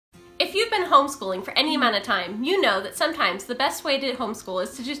you've been homeschooling for any amount of time, you know that sometimes the best way to homeschool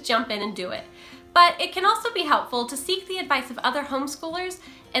is to just jump in and do it. But it can also be helpful to seek the advice of other homeschoolers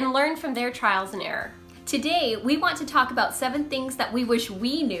and learn from their trials and error. Today, we want to talk about 7 things that we wish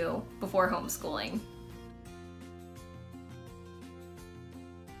we knew before homeschooling.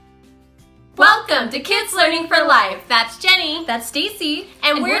 Welcome to Kids Learning for Life. That's Jenny. That's Stacey.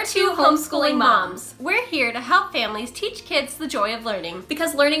 And we're 2 homeschooling moms. We're here to help families teach kids the joy of learning.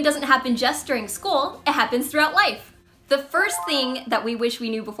 Because learning doesn't happen just during school, it happens throughout life. The first thing that we wish we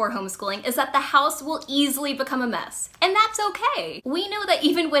knew before homeschooling is that the house will easily become a mess. And that's okay. We know that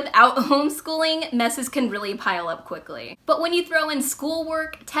even without homeschooling, messes can really pile up quickly. But when you throw in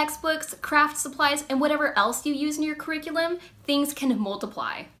schoolwork, textbooks, craft supplies, and whatever else you use in your curriculum, things can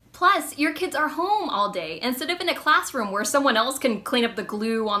multiply. Plus, your kids are home all day instead of in a classroom where someone else can clean up the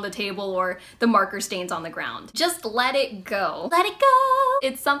glue on the table or the marker stains on the ground. Just let it go. Let it go!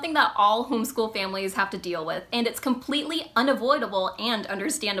 It's something that all homeschool families have to deal with, and it's completely unavoidable and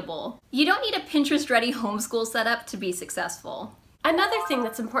understandable. You don't need a Pinterest-ready homeschool setup to be successful. Another thing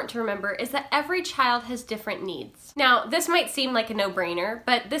that's important to remember is that every child has different needs. Now, this might seem like a no-brainer,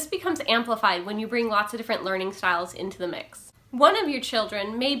 but this becomes amplified when you bring lots of different learning styles into the mix. One of your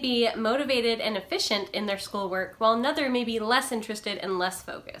children may be motivated and efficient in their schoolwork, while another may be less interested and less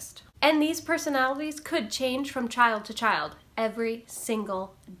focused. And these personalities could change from child to child every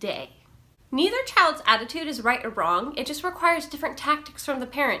single day. Neither child's attitude is right or wrong, it just requires different tactics from the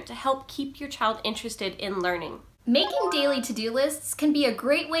parent to help keep your child interested in learning. Making daily to-do lists can be a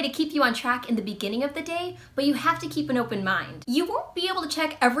great way to keep you on track in the beginning of the day, but you have to keep an open mind. You won't be able to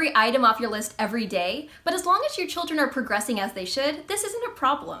check every item off your list every day, but as long as your children are progressing as they should, this isn't a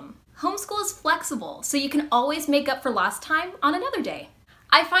problem. Homeschool is flexible, so you can always make up for lost time on another day.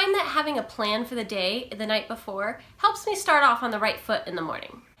 I find that having a plan for the day the night before helps me start off on the right foot in the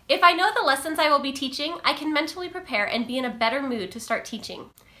morning. If I know the lessons I will be teaching, I can mentally prepare and be in a better mood to start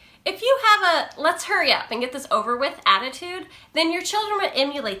teaching. If you have a let's hurry up and get this over with attitude, then your children will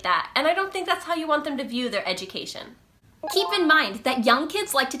emulate that, and I don't think that's how you want them to view their education. Keep in mind that young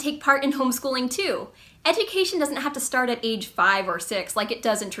kids like to take part in homeschooling too. Education doesn't have to start at age 5 or 6 like it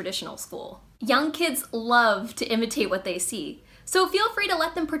does in traditional school. Young kids love to imitate what they see, so feel free to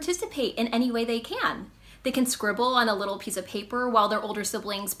let them participate in any way they can. They can scribble on a little piece of paper while their older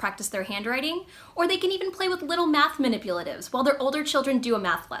siblings practice their handwriting, or they can even play with little math manipulatives while their older children do a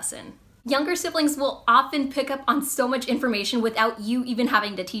math lesson. Younger siblings will often pick up on so much information without you even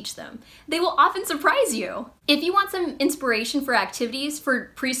having to teach them. They will often surprise you. If you want some inspiration for activities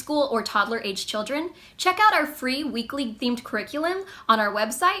for preschool or toddler-age children, check out our free weekly themed curriculum on our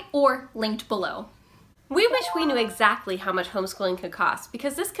website or linked below. We wish we knew exactly how much homeschooling could cost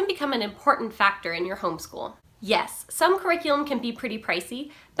because this can become an important factor in your homeschool. Yes, some curriculum can be pretty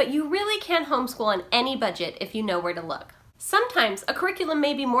pricey, but you really can homeschool on any budget if you know where to look. Sometimes a curriculum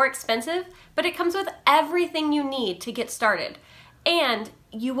may be more expensive, but it comes with everything you need to get started. And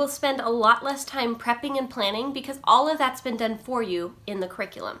you will spend a lot less time prepping and planning because all of that's been done for you in the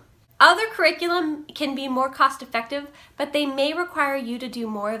curriculum. Other curriculum can be more cost-effective, but they may require you to do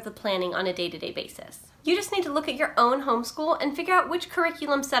more of the planning on a day-to-day basis. You just need to look at your own homeschool and figure out which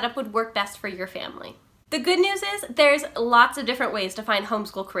curriculum setup would work best for your family. The good news is there's lots of different ways to find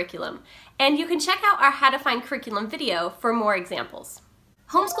homeschool curriculum, and you can check out our How to Find Curriculum video for more examples.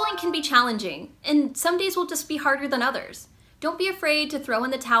 Homeschooling can be challenging, and some days will just be harder than others. Don't be afraid to throw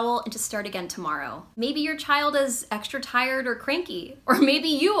in the towel and to start again tomorrow. Maybe your child is extra tired or cranky, or maybe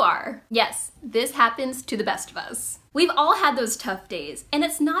you are. Yes, this happens to the best of us. We've all had those tough days, and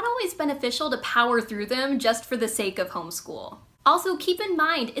it's not always beneficial to power through them just for the sake of homeschool. Also, keep in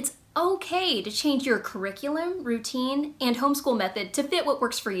mind, it's okay to change your curriculum, routine, and homeschool method to fit what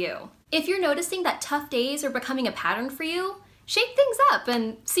works for you. If you're noticing that tough days are becoming a pattern for you, shake things up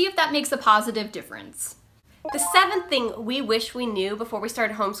and see if that makes a positive difference. The 7th thing we wish we knew before we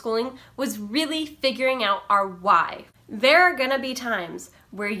started homeschooling was really figuring out our why. There are gonna be times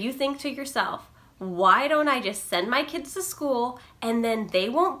where you think to yourself, why don't I just send my kids to school and then they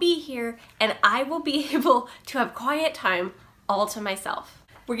won't be here and I will be able to have quiet time all to myself.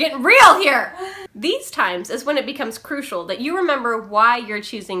 We're getting real here! These times is when it becomes crucial that you remember why you're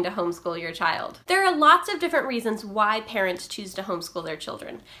choosing to homeschool your child. There are lots of different reasons why parents choose to homeschool their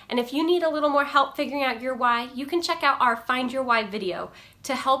children. And if you need a little more help figuring out your why, you can check out our Find Your Why video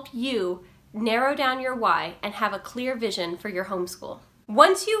to help you narrow down your why and have a clear vision for your homeschool.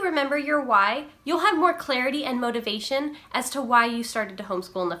 Once you remember your why, you'll have more clarity and motivation as to why you started to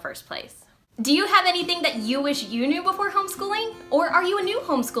homeschool in the first place. Do you have anything that you wish you knew before homeschooling? Or are you a new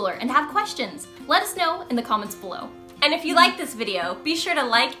homeschooler and have questions? Let us know in the comments below. And if you like this video, be sure to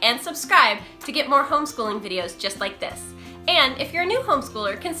like and subscribe to get more homeschooling videos just like this. And if you're a new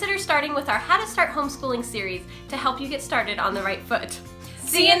homeschooler, consider starting with our How to Start Homeschooling series to help you get started on the right foot.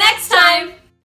 See you next time!